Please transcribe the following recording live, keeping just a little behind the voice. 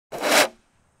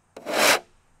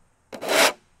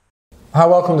Hi,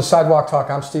 welcome to Sidewalk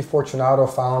Talk. I'm Steve Fortunato,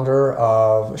 founder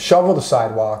of Shovel the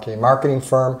Sidewalk, a marketing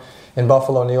firm in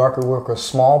Buffalo, New York. We work with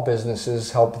small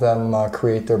businesses, help them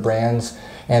create their brands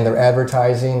and their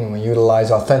advertising, and we utilize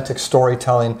authentic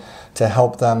storytelling to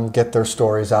help them get their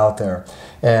stories out there.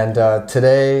 And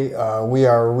today we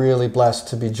are really blessed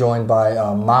to be joined by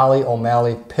Molly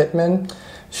O'Malley Pittman.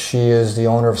 She is the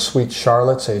owner of Sweet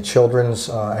Charlotte's, a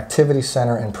children's activity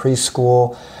center and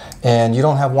preschool. And you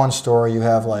don't have one story, you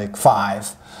have like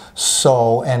 5.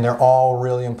 So, and they're all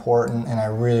really important, and I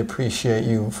really appreciate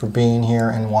you for being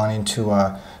here and wanting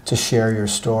to share your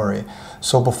story.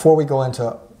 So before we go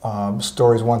into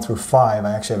stories 1 through 5,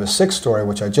 I actually have a 6th story,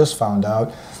 which I just found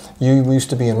out. You used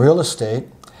to be in real estate,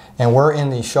 and we're in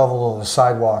the Shovel the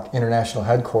Sidewalk International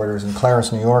Headquarters in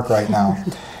Clarence, New York right now.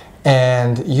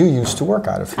 And you used to work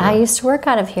out of here. I used to work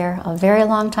out of here a very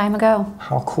long time ago.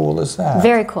 How cool is that?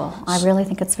 Very cool. I really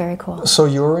think it's very cool. So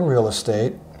you were in real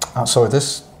estate. So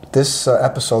this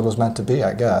episode was meant to be,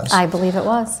 I guess. I believe it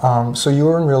was. So you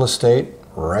were in real estate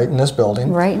right in this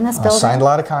building. Right in this building. Signed a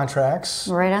lot of contracts.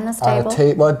 Right on this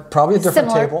table. Well, probably a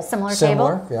different table. Similar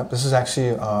table. Yep. This is actually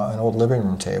an old living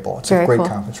room table. It's very a great cool.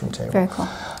 conference room table. Very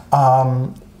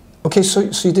cool. Okay, so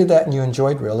you did that and you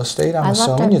enjoyed real estate. I'm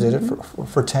assuming you did it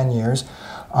for 10 years.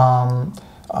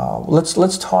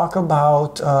 Let's talk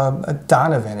about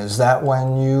Donovan. Is that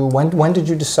when did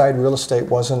you decide real estate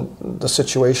wasn't the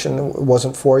situation,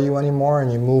 wasn't for you anymore,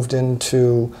 and you moved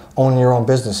into owning your own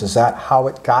business? Is that how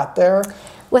it got there?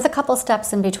 With a couple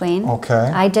steps in between. Okay.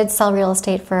 I did sell real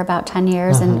estate for about 10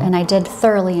 years, and I did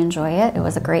thoroughly enjoy it. It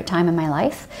was a great time in my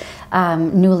life.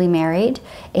 Newly married,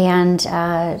 and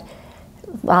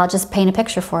I'll just paint a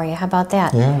picture for you. How about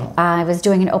that? Yeah. I was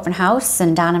doing an open house,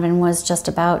 and Donovan was just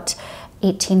about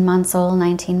 18 months old,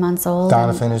 19 months old.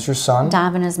 Donovan is your son?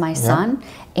 Donovan is my son,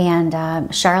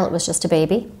 and Charlotte was just a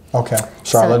baby. Okay.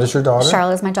 Charlotte is your daughter?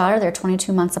 Charlotte is my daughter. They're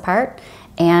 22 months apart.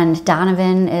 And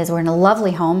Donovan we're in a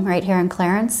lovely home right here in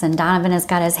Clarence, and Donovan has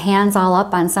got his hands all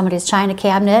up on somebody's china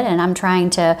cabinet, and I'm trying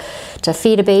to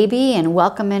feed a baby and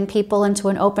welcome in people into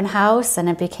an open house, and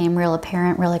it became real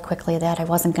apparent really quickly that I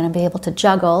wasn't going to be able to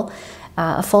juggle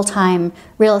a full-time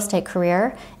real estate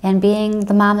career and being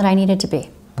the mom that I needed to be.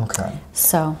 Okay.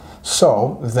 So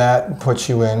that puts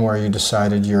you in where you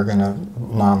decided you're going to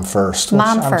mom first. Which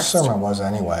I'm assuming it was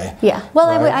anyway. Yeah. Well,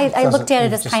 right? I looked at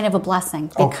it as kind of a blessing,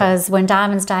 because when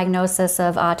Donovan's diagnosis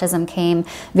of autism came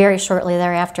very shortly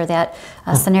thereafter that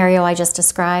scenario I just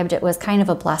described, it was kind of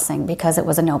a blessing because it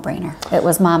was a no-brainer. It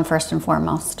was mom first and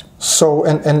foremost. So,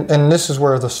 and this is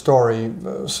where the story,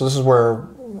 the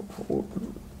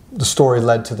story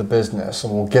led to the business,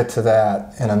 and we'll get to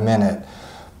that in a minute.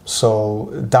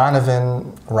 So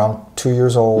Donovan, around 2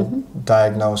 years old,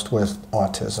 diagnosed with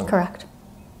autism. Correct.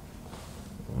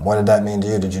 What did that mean to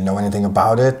you? Did you know anything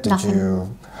about it?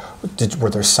 Nothing. Were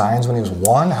there signs when he was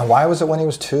 1? Why was it when he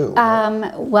was 2?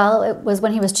 Well, it was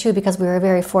when he was 2 because we were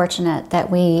very fortunate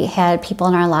that we had people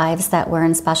in our lives that were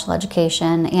in special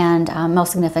education, and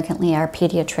most significantly our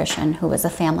pediatrician, who was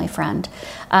a family friend.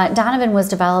 Donovan was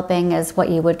developing as what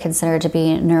you would consider to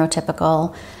be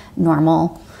neurotypical,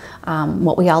 normal,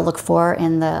 what we all look for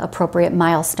in the appropriate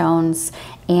milestones,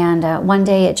 and one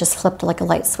day it just flipped like a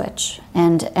light switch,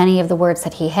 and any of the words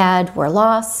that he had were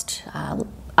lost.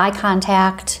 Eye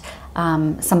contact,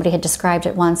 somebody had described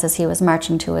it once as he was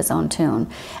marching to his own tune,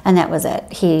 and that was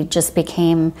it. He just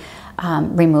became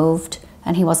removed,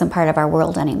 and he wasn't part of our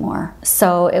world anymore.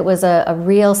 So it was a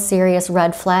real serious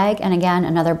red flag, and again,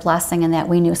 another blessing in that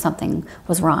we knew something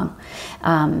was wrong.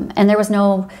 And there was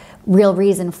no real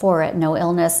reason for it. No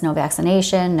illness, no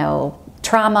vaccination, no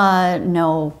trauma,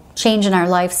 no change in our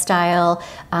lifestyle.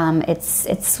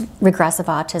 It's regressive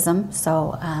autism,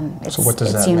 so what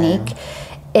does it's that unique. mean?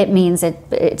 It means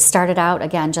it started out,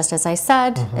 again, just as I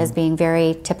said, as being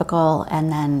very typical,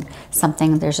 and then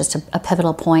there's just a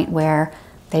pivotal point where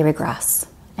they regress.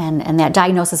 And that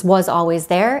diagnosis was always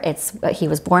there. He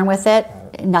was born with it.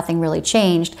 Nothing really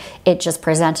changed. It just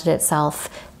presented itself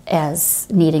as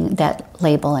needing that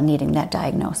label and needing that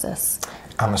diagnosis.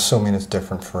 I'm assuming it's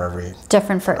different for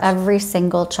every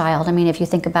single child. I mean, if you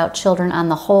think about children on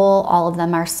the whole, all of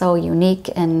them are so unique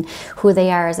in who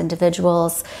they are as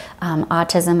individuals.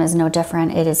 Autism is no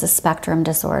different. It is a spectrum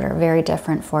disorder, very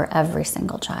different for every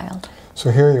single child. So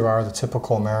here you are, the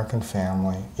typical American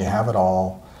family. You have it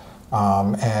all,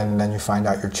 and then you find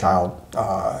out your child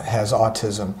has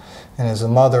autism. And as a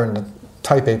mother and the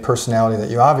type A personality that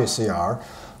you obviously are,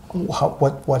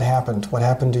 what happened? What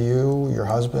happened to you, your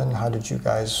husband? How did you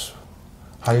guys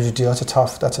How did you deal? That's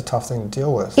a tough thing to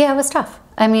deal with. Yeah, it was tough.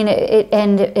 I mean,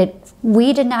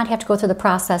 we did not have to go through the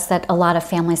process that a lot of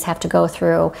families have to go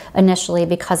through initially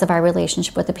because of our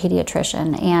relationship with the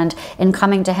pediatrician. And in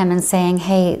coming to him and saying,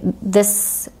 hey,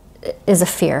 this is a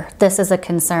fear, this is a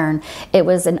concern, it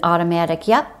was an automatic,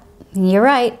 yep, you're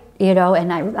right,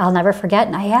 and I'll never forget,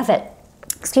 and I have it,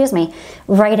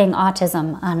 writing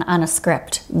autism on a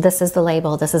script. This is the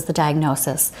label, this is the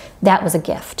diagnosis. That was a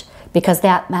gift, because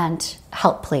that meant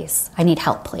help, please. I need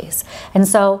help, please. And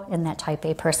so in that type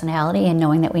A personality and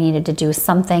knowing that we needed to do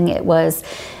something, it was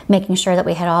making sure that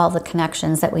we had all the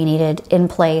connections that we needed in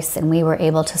place, and we were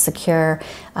able to secure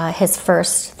his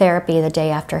first therapy the day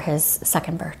after his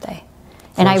second birthday.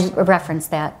 And I reference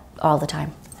that all the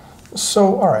time.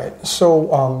 So, all right.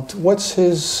 So what's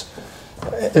his...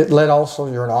 It led also,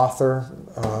 you're an author,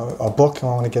 a book, and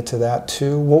I want to get to that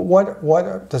too.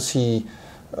 What does he...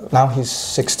 Now he's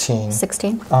 16.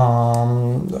 16.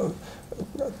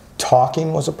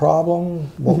 Talking was a problem.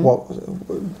 What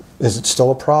is it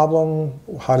still a problem?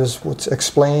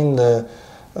 Explain the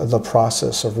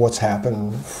process of what's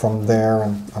happened from there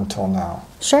until now?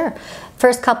 Sure.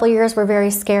 First couple years were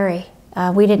very scary.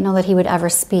 We didn't know that he would ever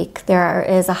speak. There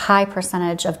is a high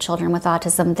percentage of children with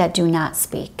autism that do not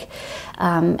speak.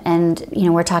 And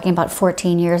we're talking about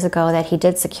 14 years ago that he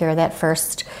did secure that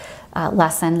first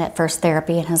lesson, that first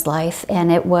therapy in his life,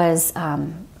 and it was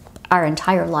our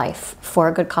entire life for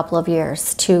a good couple of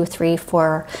years, 2, 3,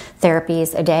 4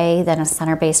 therapies a day, then a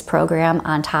center-based program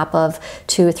on top of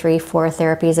 2, 3, 4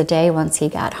 therapies a day once he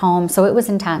got home. So it was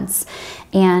intense.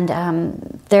 And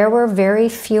there were very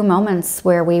few moments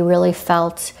where we really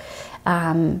felt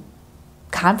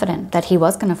confident that he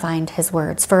was going to find his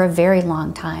words. For a very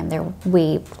long time,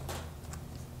 we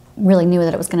really knew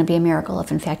that it was going to be a miracle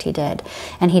if in fact he did.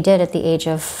 And he did at the age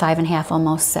of 5.5,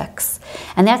 almost 6.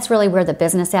 And that's really where the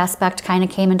business aspect kind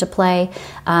of came into play.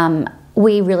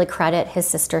 We really credit his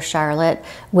sister Charlotte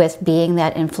with being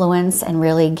that influence and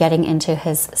really getting into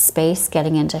his space,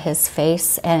 getting into his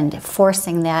face, and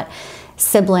forcing that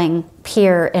sibling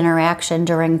peer interaction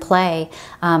during play.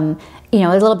 A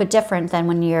little bit different than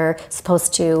when you're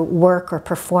supposed to work or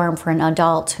perform for an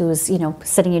adult who's,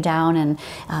 sitting you down and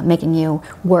making you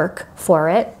work for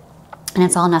it. And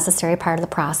it's all necessary part of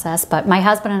the process. But my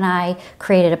husband and I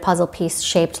created a puzzle piece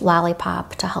shaped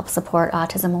lollipop to help support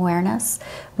autism awareness.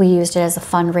 We used it as a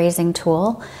fundraising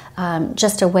tool,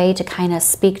 just a way to kind of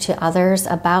speak to others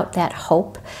about that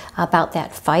hope, about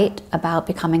that fight, about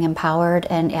becoming empowered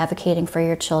and advocating for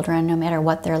your children, no matter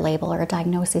what their label or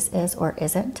diagnosis is or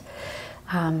isn't.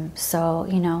 The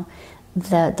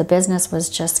business was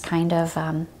just kind of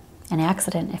an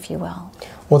accident, if you will.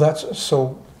 Well, that's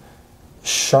so.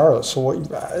 Charlotte, so what,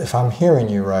 if I'm hearing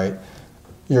you right,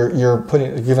 you're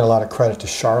giving a lot of credit to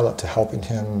Charlotte to helping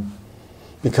him,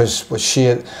 because what she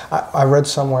had, I read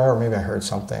somewhere, or maybe I heard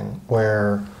something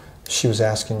where she was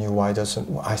asking you why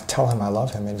doesn't I tell him I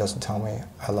love him and he doesn't tell me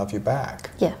I love you back.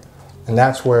 Yeah. And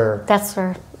that's where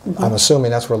mm-hmm. I'm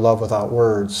assuming that's where love without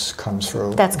words comes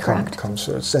through. That's correct. Comes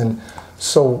through. And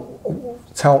so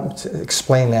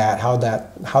explain that, how'd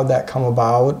that come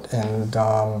about, and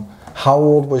how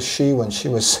old was she when she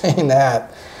was saying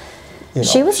that?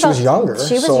 She was younger.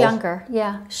 She was younger,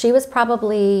 yeah. She was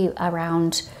probably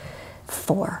around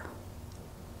 4,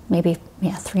 maybe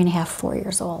 3.5, 4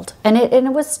 years old. And it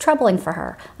was troubling for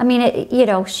her. I mean,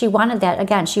 she wanted that,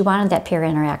 again, she wanted that peer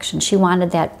interaction. She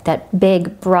wanted that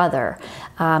big brother.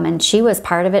 And she was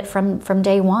part of it from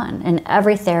day one, in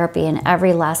every therapy, in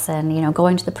every lesson,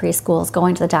 going to the preschools,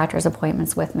 going to the doctor's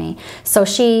appointments with me. So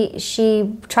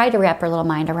she tried to wrap her little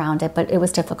mind around it, but it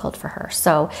was difficult for her.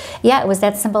 So yeah, it was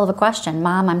that simple of a question.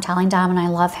 Mom, I'm telling Dom and I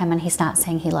love him, and he's not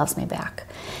saying he loves me back.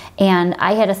 And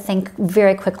I had to think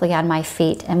very quickly on my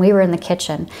feet, and we were in the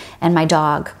kitchen, and my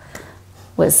dog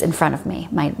was in front of me,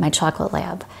 my chocolate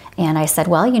lab. And I said,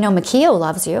 well, Makio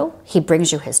loves you. He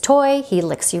brings you his toy. He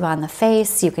licks you on the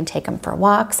face. You can take him for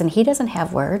walks, and he doesn't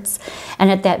have words.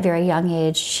 And at that very young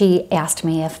age, she asked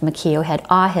me if Makio had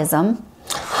autism.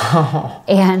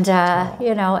 And,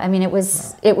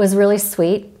 it was really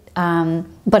sweet.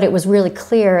 But it was really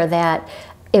clear that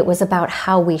it was about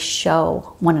how we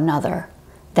show one another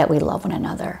that we love one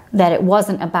another, that it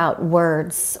wasn't about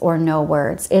words or no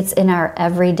words. It's in our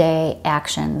everyday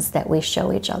actions that we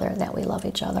show each other that we love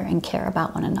each other and care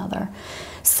about one another.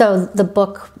 So the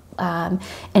book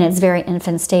in its very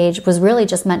infant stage was really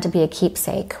just meant to be a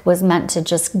keepsake, was meant to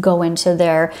just go into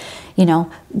their,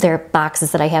 their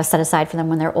boxes that I have set aside for them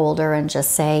when they're older and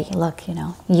just say, look,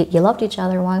 you loved each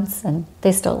other once, and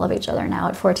they still love each other now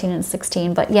at 14 and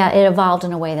 16. But yeah, it evolved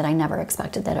in a way that I never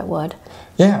expected that it would.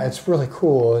 Yeah, it's really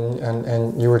cool.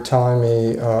 And you were telling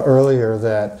me earlier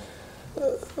that,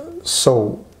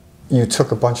 so you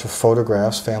took a bunch of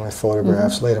photographs, family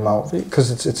photographs, laid them out,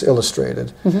 because it's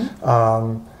illustrated.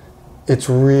 It's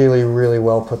really, really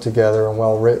well put together and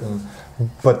well written.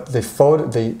 But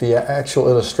the actual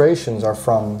illustrations are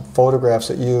from photographs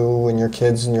that you and your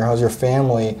kids and your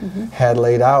family had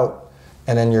laid out,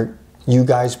 and then you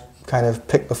guys kind of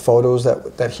picked the photos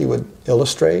that he would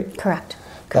illustrate. Correct.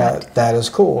 That is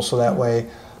cool. So that way,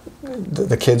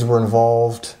 the kids were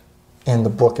involved in the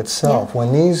book itself.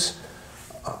 Yeah.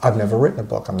 I've never written a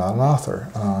book. I'm not an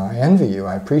author. I envy you.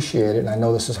 I appreciate it, and I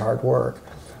know this is hard work.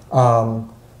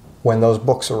 When those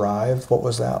books arrived, what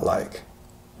was that like?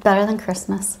 Better than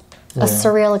Christmas. Yeah. A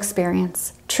surreal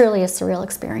experience. Truly a surreal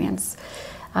experience.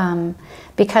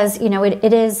 Because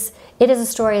it is a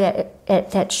story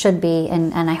that should be,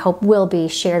 and I hope will be,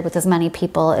 shared with as many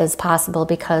people as possible,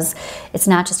 because it's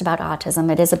not just about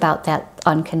autism. It is about that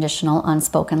unconditional,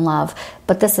 unspoken love.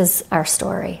 But this is our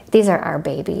story. These are our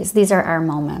babies. These are our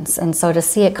moments. And so to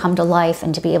see it come to life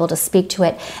and to be able to speak to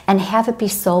it and have it be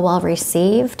so well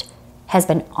received has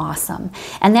been awesome.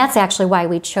 And that's actually why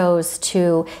we chose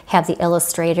to have the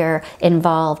illustrator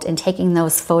involved in taking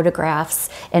those photographs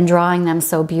and drawing them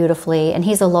so beautifully. And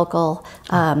he's a local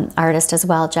artist as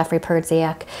well, Jeffrey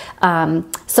Perdziak,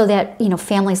 so that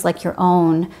families like your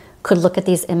own could look at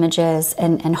these images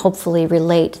and hopefully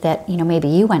relate that maybe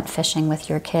you went fishing with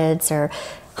your kids or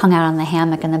hung out on the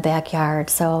hammock in the backyard.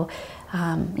 So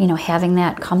having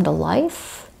that come to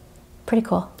life, pretty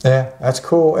cool. Yeah, that's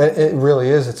cool. It really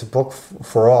is. It's a book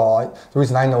for all. The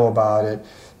reason I know about it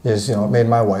is, it made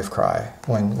my wife cry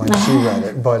when she read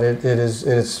it. But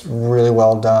it's really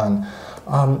well done.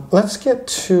 Let's get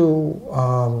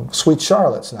to Sweet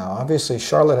Charlotte's now. Obviously,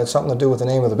 Charlotte had something to do with the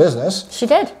name of the business. She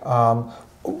did.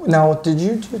 Now, did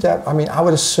you do that? I mean, I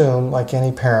would assume, like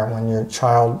any parent, when your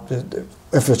child,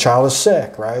 if your child is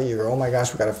sick, right, you go, oh my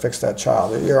gosh, we got to fix that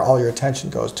child. All your attention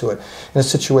goes to it. In a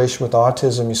situation with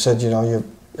autism, you said,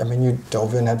 you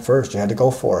dove in head first. You had to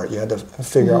go for it. You had to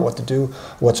figure out what to do,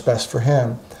 what's best for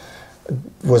him.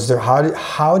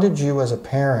 How did you as a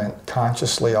parent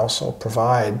consciously also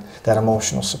provide that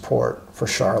emotional support for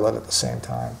Charlotte at the same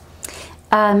time?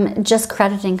 Just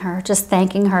crediting her, just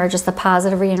thanking her, just the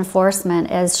positive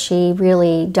reinforcement, as she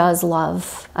really does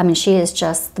love. I mean, she is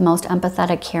just the most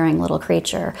empathetic, caring little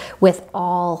creature with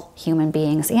all human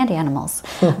beings and animals.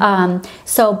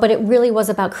 But it really was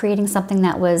about creating something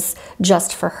that was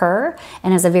just for her.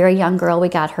 And as a very young girl, we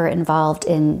got her involved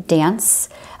in dance.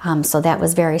 So that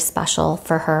was very special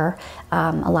for her.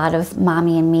 A lot of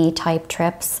mommy and me type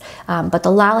trips. But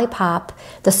the lollipop,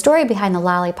 the story behind the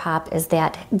lollipop is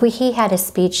that he had a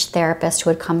speech therapist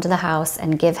who would come to the house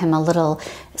and give him a little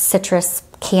citrus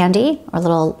candy or a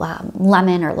little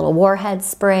lemon or a little warhead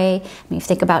spray. I mean, you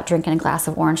think about drinking a glass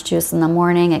of orange juice in the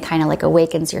morning, it kind of like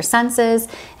awakens your senses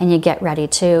and you get ready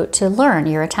to learn,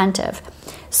 you're attentive.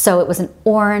 So it was an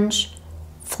orange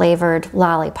flavored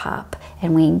lollipop,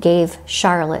 and we gave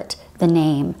Charlotte the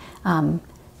name.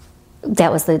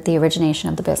 That was the origination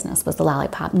of the business, was the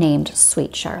lollipop named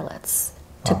Sweet Charlotte's,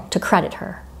 to credit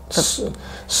her.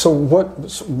 So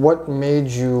what made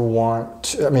you want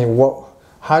to,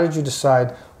 how did you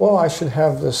decide, well, I should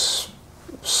have this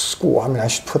school, I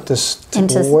should put this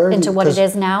into what it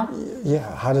is now?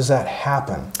 Yeah, how does that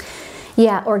happen?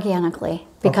 Yeah, organically,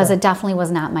 because it definitely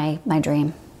was not my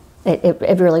dream.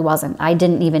 It really wasn't. I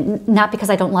didn't even, not because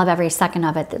I don't love every second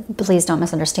of it, please don't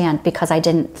misunderstand, because I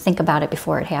didn't think about it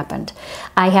before it happened.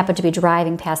 I happened to be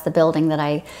driving past the building that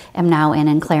I am now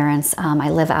in Clarence.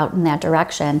 I live out in that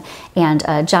direction, and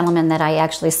a gentleman that I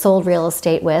actually sold real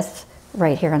estate with,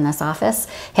 right here in this office,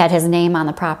 had his name on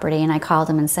the property, and I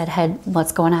called him and said, "Hey,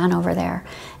 what's going on over there?"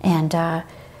 And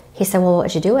he said, "Well, what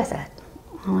did you do with it?"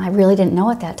 Well, I really didn't know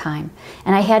at that time.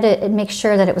 And I had to make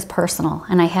sure that it was personal,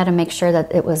 and I had to make sure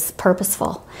that it was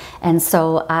purposeful. And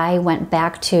so I went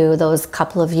back to those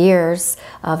couple of years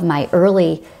of my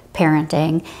early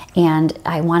parenting, and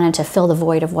I wanted to fill the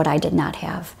void of what I did not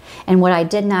have. And what I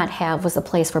did not have was a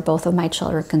place where both of my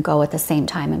children can go at the same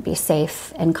time and be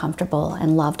safe and comfortable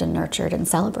and loved and nurtured and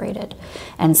celebrated.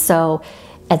 And so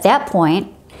at that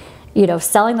point,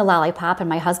 selling the lollipop, and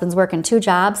my husband's working 2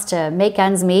 jobs to make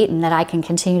ends meet and that I can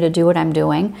continue to do what I'm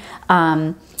doing,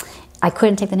 I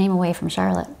couldn't take the name away from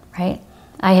Charlotte, right?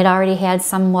 I had already had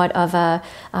somewhat of a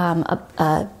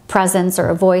presence or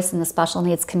a voice in the special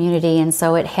needs community, and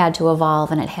so it had to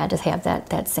evolve and it had to have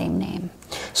that same name.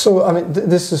 So, I mean,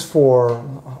 this is for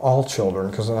all children,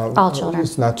 because all children.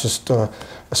 It's not just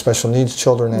special needs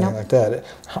children, anything like that.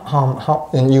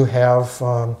 And you have,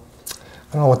 I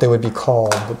don't know what they would be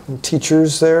called, but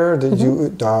teachers there? Did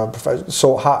you,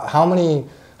 so how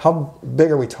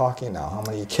big are we talking now? How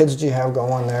many kids do you have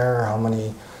going there? How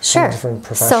many different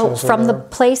professionals So from are the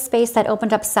play space that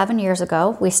opened up 7 years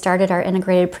ago, we started our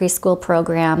integrated preschool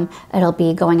program. It'll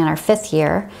be going on our 5th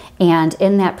year. And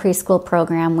in that preschool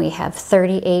program, we have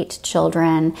 38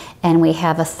 children, and we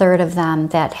have a third of them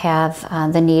that have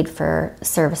the need for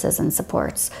services and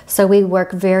supports. So we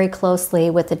work very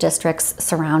closely with the districts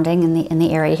surrounding in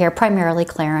the area here, primarily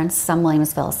Clarence, some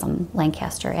Williamsville, some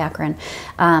Lancaster, Akron,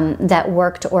 that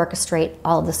work to orchestrate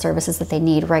all of the services that they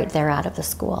need right there out of the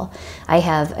school. I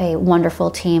have a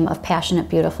wonderful team of passionate,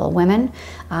 beautiful women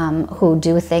who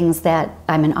do things that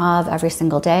I'm in awe of every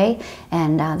single day,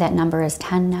 and that number is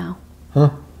 10 now.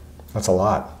 That's a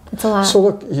lot. It's a lot. So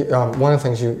look, one of the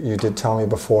things you did tell me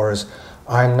before is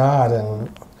I'm not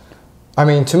I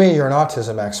mean, to me, you're an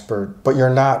autism expert, but you're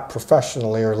not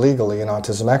professionally or legally an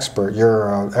autism expert.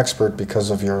 You're an expert because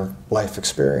of your life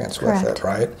experience with it,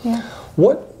 right? Yeah.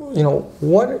 What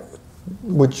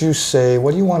would you say,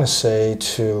 what do you want to say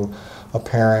to a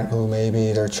parent who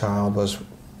maybe their child was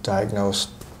diagnosed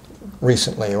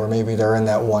recently, or maybe they're in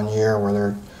that 1 year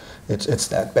where it's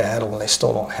that battle and they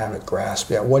still don't have it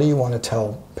grasped yet? What do you want to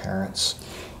tell parents?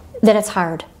 That it's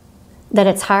hard. That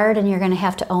it's hard, and you're going to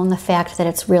have to own the fact that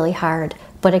it's really hard.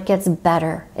 But it gets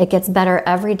better. It gets better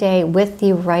every day with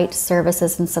the right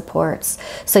services and supports.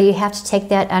 So you have to take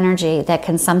that energy that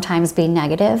can sometimes be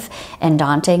negative and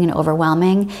daunting and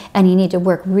overwhelming, and you need to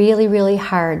work really, really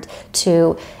hard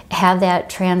to have that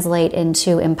translate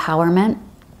into empowerment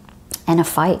and a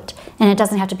fight. And it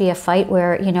doesn't have to be a fight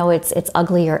where, it's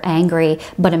ugly or angry,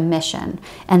 but a mission.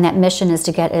 And that mission is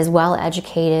to get as well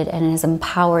educated and as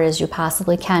empowered as you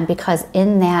possibly can, because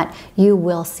in that you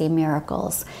will see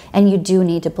miracles. And you do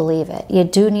need to believe it. You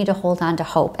do need to hold on to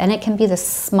hope. And it can be the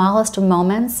smallest of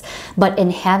moments, but in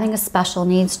having a special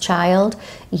needs child,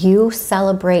 you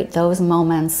celebrate those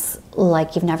moments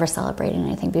like you've never celebrated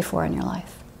anything before in your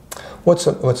life. What's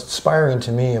inspiring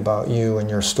to me about you and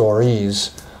your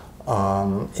stories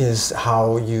is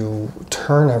how you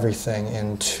turn everything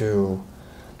into,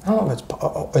 I don't know if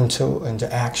it's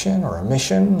into action or a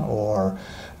mission, or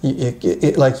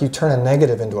like you turn a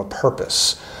negative into a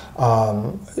purpose.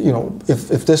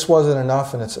 If this wasn't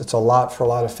enough, and it's a lot for a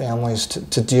lot of families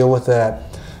to deal with that,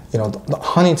 the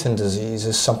Huntington disease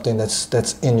is something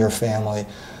that's in your family.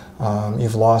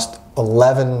 You've lost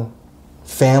 11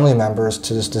 family members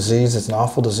to this disease. It's an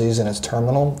awful disease and it's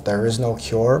terminal. There is no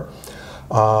cure.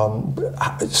 I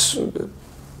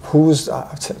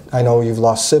know you've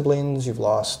lost siblings, you've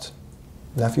lost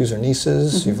nephews or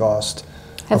nieces, you've lost...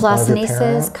 I've lost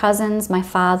nieces, cousins, my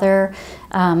father,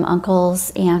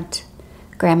 uncles, aunt,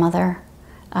 grandmother.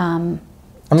 I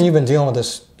mean, you've been dealing with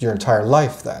this your entire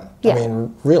life then. Yeah. I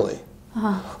mean, really.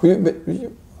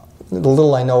 The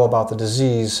little I know about the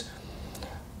disease,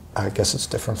 I guess it's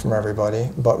different from everybody,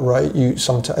 but right, you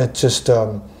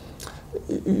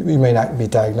may not be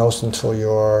diagnosed until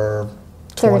you're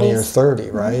 20 30s. Or 30,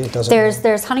 right? It doesn't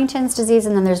there's Huntington's disease,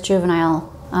 and then there's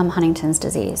juvenile Huntington's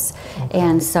disease. Okay.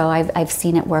 And so I've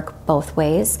seen it work both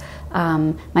ways.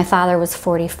 My father was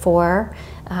 44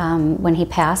 when he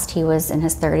passed. He was in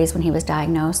his 30s when he was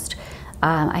diagnosed.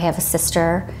 I have a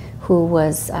sister who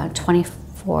was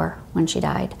 24 when she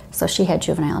died, so she had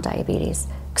juvenile diabetes.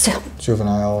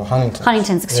 Juvenile Huntington's.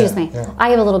 Huntington's, excuse me. Yeah. I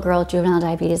have a little girl with juvenile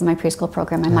diabetes in my preschool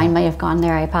program. My mind might have gone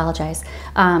there, I apologize.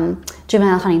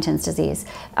 Juvenile Huntington's disease.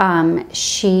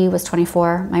 She was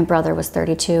 24, my brother was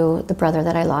 32. The brother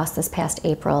that I lost this past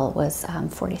April was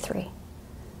 43.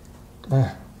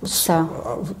 So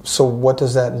what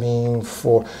does that mean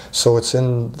so it's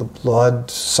in the blood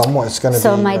somewhere, it's going to be,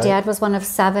 So my dad was one of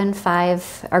 7,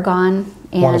 5 are gone.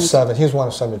 And one of 7, he was one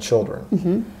of 7 children.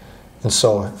 Mm-hmm. And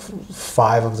so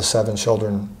 5 of the 7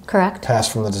 children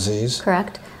passed from the disease?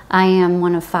 Correct. I am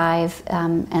one of 5,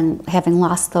 and having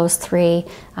lost those 3,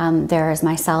 there is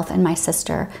myself and my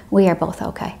sister. We are both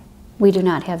okay. We do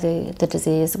not have the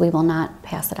disease. We will not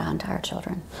pass it on to our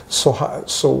children.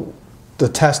 So the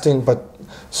testing,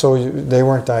 they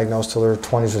weren't diagnosed till their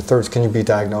 20s or 30s. Can you be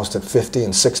diagnosed at 50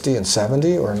 and 60 and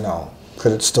 70, or no?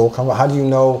 Could it still come? How do you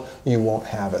know you won't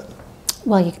have it?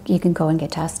 Well, you can go and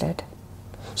get tested.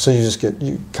 So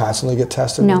you constantly get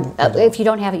tested? No, if you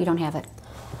don't have it, you don't have it.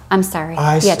 I'm sorry.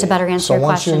 I see. To better answer so your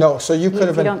once question. You know, so you could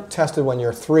have if you been don't- tested when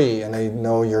you're 3, and they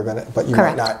know you're gonna, but you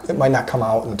Correct. might not. It might not come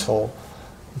out until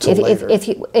if, later.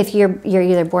 if you're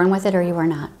either born with it or you are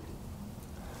not.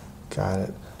 Got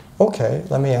it. Okay,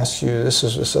 let me ask you. This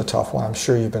is a tough one. I'm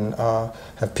sure you've been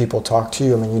have people talk to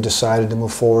you. I mean, you decided to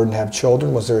move forward and have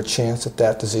children. Was there a chance that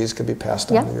that disease could be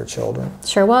passed on to your children?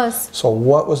 Sure was. So,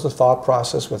 what was the thought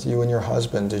process with you and your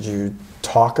husband? Did you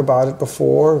talk about it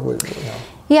before?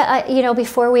 Yeah,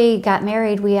 before we got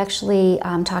married, we actually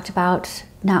talked about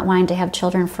not wanting to have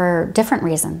children for different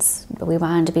reasons. We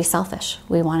wanted to be selfish.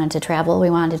 We wanted to travel. We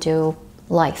wanted to do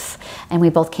life. And we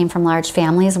both came from large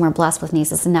families and were blessed with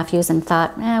nieces and nephews and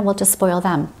thought, we'll just spoil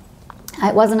them.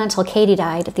 It wasn't until Katie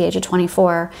died at the age of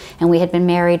 24 and we had been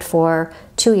married for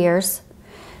 2 years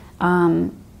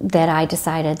that I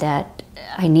decided that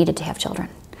I needed to have children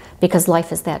because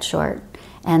life is that short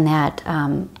and that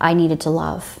I needed to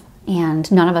love.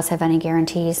 And none of us have any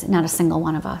guarantees, not a single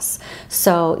one of us.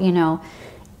 So,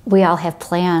 we all have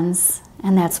plans,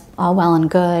 and that's all well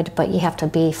and good, but you have to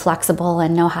be flexible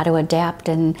and know how to adapt,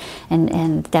 and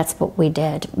that's what we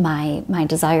did. My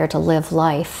desire to live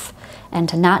life and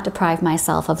to not deprive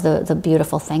myself of the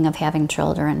beautiful thing of having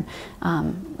children,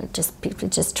 it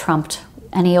just trumped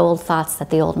any old thoughts that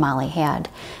the old Molly had.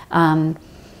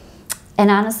 And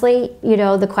honestly,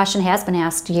 the question has been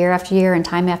asked year after year and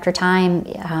time after time.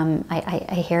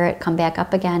 I hear it come back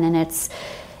up again, and it's,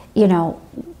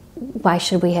 why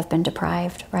should we have been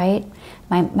deprived, right?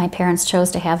 My parents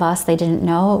chose to have us. They didn't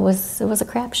know it was a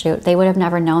crapshoot. They would have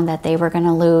never known that they were going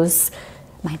to lose.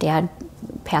 My dad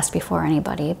passed before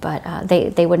anybody, but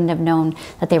they wouldn't have known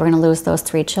that they were going to lose those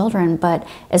 3 children. But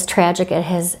as tragic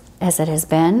as it has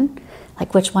been,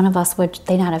 like which one of us would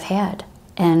they not have had?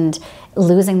 And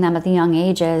losing them at the young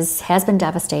ages has been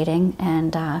devastating,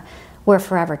 and we're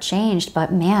forever changed.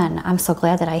 But man, I'm so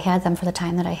glad that I had them for the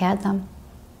time that I had them.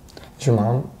 Is your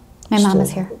mom? My mom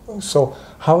is here. So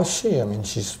how is she? I mean,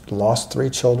 she's lost 3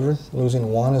 children.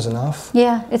 Losing 1 is enough.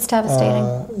 Yeah, it's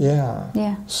devastating.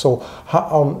 Yeah. So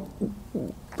how?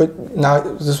 But now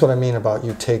this is what I mean about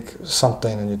you take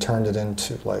something and you turned it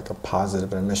into like a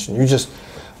positive and a mission. A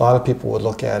lot of people would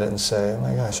look at it and say, "Oh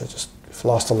my gosh, you've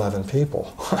lost 11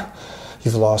 people.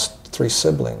 You've lost 3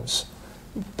 siblings."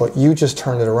 But you just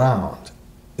turned it around.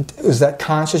 Was that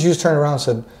conscious? You just turned around and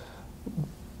said,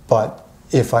 "But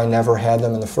if I never had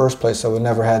them in the first place, I would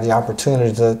never have the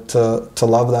opportunity to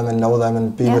love them and know them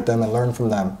and be with them and learn from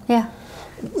them." Yeah.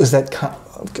 Is that?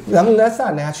 I mean, that's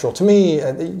not natural to me.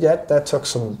 That took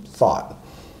some thought.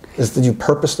 Did you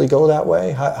purposely go that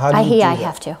way? How do you do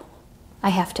that? I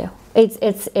have to.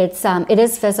 It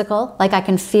is physical. Like I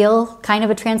can feel kind of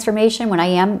a transformation when I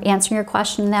am answering your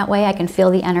question in that way. I can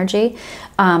feel the energy.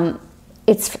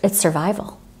 It's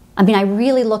survival. I mean, I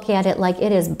really look at it like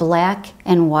it is black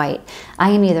and white. I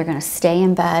am either going to stay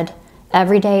in bed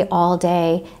every day, all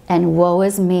day, and woe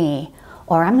is me,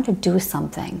 or I'm going to do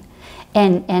something.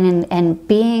 And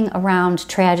being around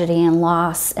tragedy and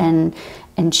loss and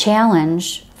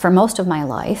challenge for most of my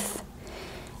life,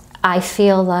 I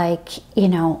feel like,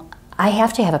 I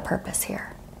have to have a purpose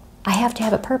here. I have to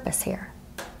have a purpose here.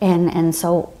 And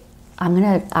so I'm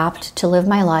going to opt to live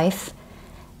my life.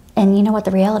 And you know what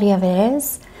the reality of it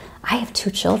is? I have 2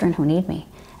 children who need me,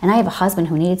 and I have a husband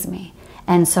who needs me.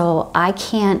 And so I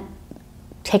can't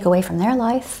take away from their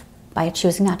life by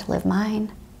choosing not to live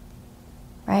mine,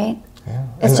 right? Yeah.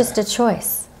 It's just a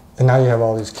choice. And now you have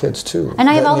all these kids too. And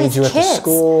I have all these kids. kids. At the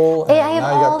school. I have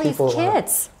all these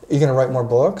kids. Are you going to write more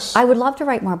books? I would love to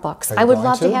write more books. I would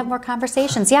love to have more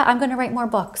conversations. Yeah, I'm going to write more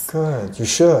books. Good. You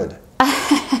should.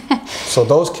 So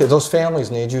those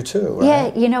families need you too, right?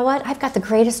 Yeah, you know what? I've got the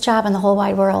greatest job in the whole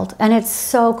wide world, and it's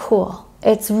so cool.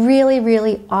 It's really,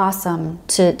 really awesome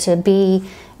to be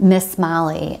Miss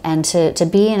Molly and to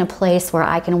be in a place where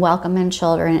I can welcome in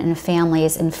children and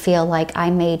families and feel like I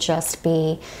may just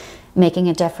be making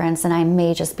a difference and I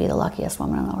may just be the luckiest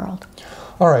woman in the world.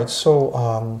 All right,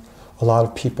 so a lot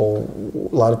of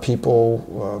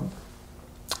people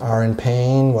are in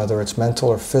pain, whether it's mental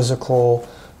or physical,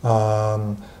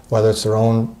 whether it's their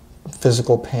own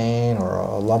physical pain or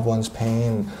a loved one's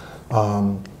pain.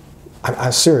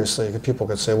 I seriously, people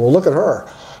could say, well, look at her.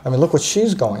 I mean, look what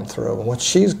she's going through and what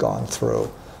she's gone through.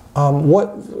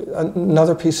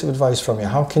 Another piece of advice from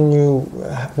you,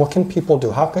 what can people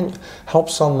do? How can you help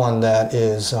someone that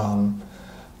is,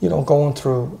 going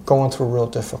through real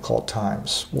difficult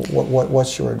times?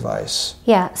 What's your advice?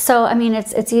 Yeah, so I mean,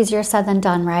 it's easier said than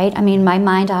done, right? I mean, my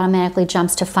mind automatically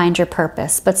jumps to find your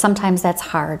purpose, but sometimes that's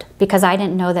hard because I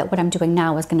didn't know that what I'm doing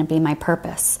now was going to be my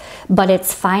purpose. But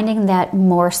it's finding that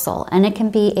morsel, and it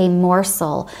can be a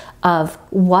morsel of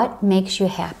what makes you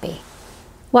happy.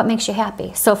 What makes you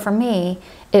happy? So for me,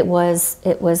 it was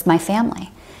my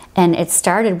family. And it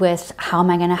started with, how am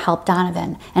I going to help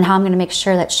Donovan? And how I'm going to make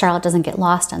sure that Charlotte doesn't get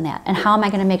lost on that? And how am I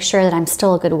going to make sure that I'm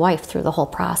still a good wife through the whole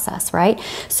process, right?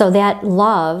 So that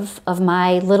love of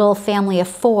my little family of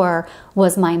 4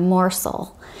 was my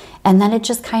morsel. And then it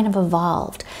just kind of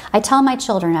evolved. I tell my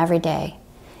children every day,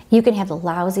 you can have the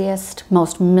lousiest,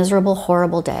 most miserable,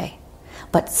 horrible day,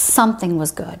 but something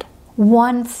was good.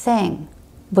 One thing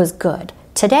was good.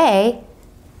 Today,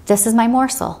 this is my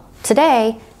morsel.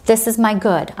 Today, this is my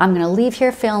good. I'm going to leave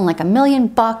here feeling like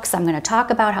 $1,000,000. I'm going to talk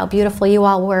about how beautiful you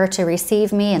all were to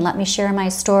receive me and let me share my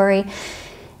story.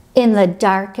 In the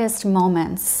darkest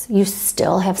moments, you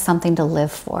still have something to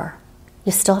live for.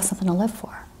 You still have something to live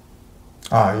for.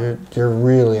 You're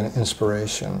really an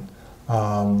inspiration.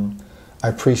 I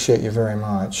appreciate you very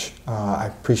much. I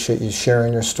appreciate you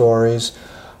sharing your stories.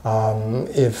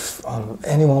 If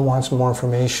anyone wants more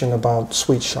information about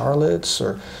Sweet Charlotte's,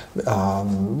 or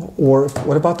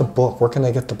what about the book? Where can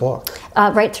they get the book?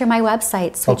 Right through my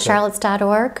website,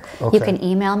 sweetcharlottes.org. Okay. You can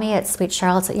email me at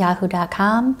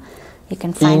sweetcharlottes@yahoo.com. You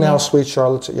can find email me.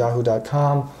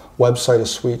 sweetcharlottes@yahoo.com. Website is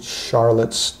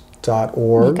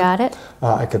sweetcharlottes.org. You got it.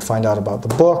 I could find out about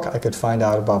the book. I could find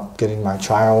out about getting my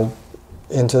child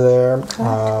into there.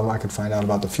 I could find out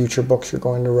about the future books you're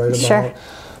going to write about. Sure.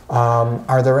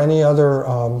 Are there any other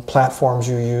platforms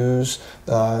you use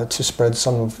to spread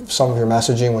some of your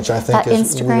messaging, which I think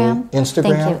is Instagram. Really, Instagram?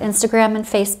 Thank you. Instagram and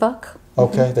Facebook.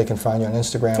 Okay, they can find you on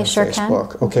Instagram and sure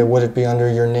Facebook. Can. Okay, would it be under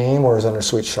your name or is it under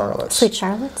Sweet Charlotte's? Sweet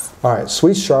Charlotte's. All right,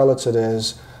 Sweet Charlotte's it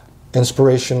is.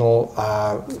 Inspirational,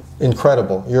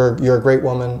 incredible. You're a great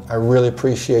woman. I really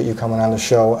appreciate you coming on the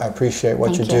show. I appreciate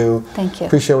what you do. Thank you.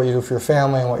 Appreciate what you do for your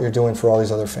family and what you're doing for all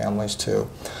these other families too.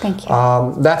 Thank you.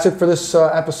 That's it for this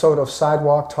episode of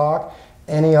Sidewalk Talk.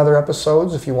 Any other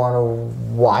episodes, if you want to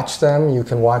watch them, you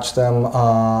can watch them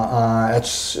at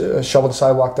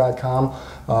shovelthesidewalk.com.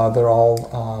 They're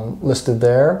all listed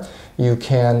there. You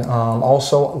can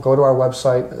also go to our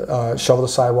website,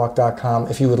 shovelthesidewalk.com,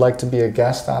 if you would like to be a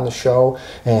guest on the show,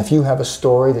 and if you have a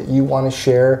story that you want to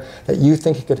share that you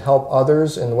think it could help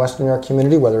others in the Western New York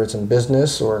community, whether it's in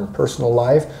business or in personal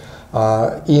life,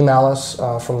 email us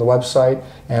from the website,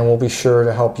 and we'll be sure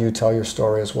to help you tell your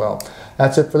story as well.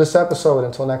 That's it for this episode.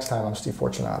 Until next time, I'm Steve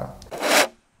Fortunato.